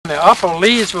the upper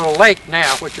Leesville Lake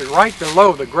now, which is right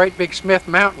below the Great Big Smith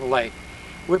Mountain Lake.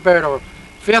 We're about a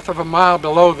fifth of a mile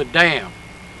below the dam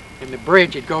and the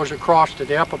bridge that goes across to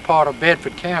the upper part of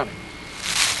Bedford County.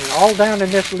 And all down in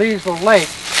this Leesville Lake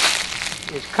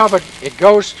is covered, it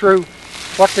goes through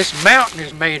what this mountain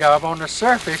is made of. On the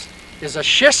surface is a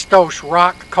schistose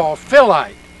rock called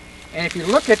phyllite. And if you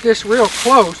look at this real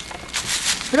close,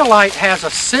 phyllite has a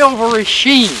silvery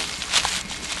sheen.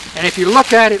 And if you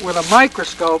look at it with a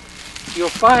microscope, you'll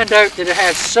find out that it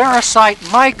has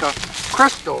sericite mica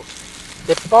crystals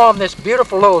that form this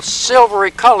beautiful little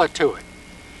silvery color to it.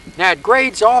 Now it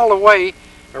grades all the way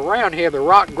around here. The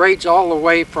rock grades all the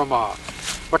way from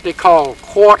what they call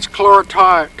quartz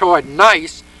chloritoid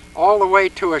gneiss, all the way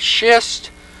to a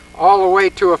schist, all the way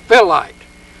to a phyllite.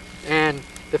 And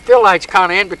the phylite's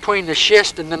kind of in between the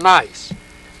schist and the gneiss.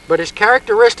 But it's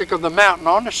characteristic of the mountain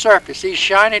on the surface, these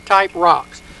shiny type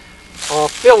rocks are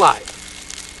phyllite.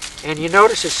 And you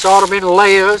notice it's sort of in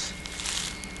layers.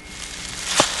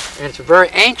 And it's a very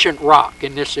ancient rock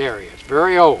in this area. It's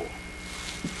very old.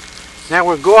 Now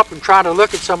we'll go up and try to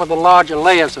look at some of the larger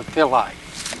layers of phyllite.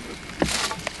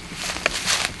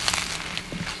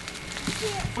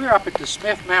 We're up at the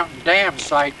Smith Mountain Dam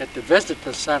site at the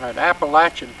Visitor Center at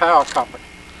Appalachian Power Company.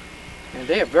 And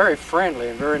they are very friendly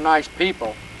and very nice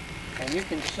people. And you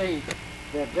can see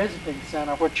their visiting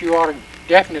center, which you ought to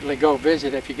definitely go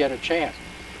visit if you get a chance.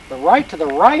 But right to the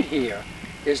right here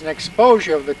is an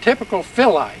exposure of the typical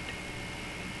phyllite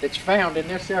that's found in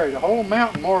this area. The whole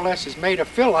mountain more or less is made of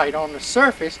phyllite on the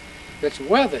surface that's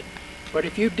weathered. But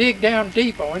if you dig down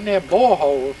deep or in their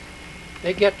boreholes,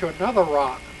 they get to another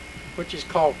rock, which is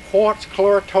called quartz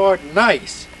chloritoid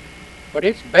gneiss. But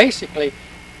it's basically,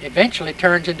 eventually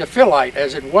turns into phyllite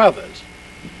as it weathers.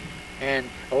 And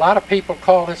a lot of people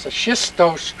call this a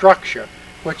schistose structure,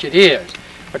 which it is.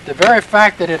 But the very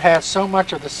fact that it has so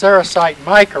much of the sericite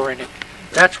mica in it,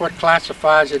 that's what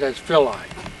classifies it as phyllite.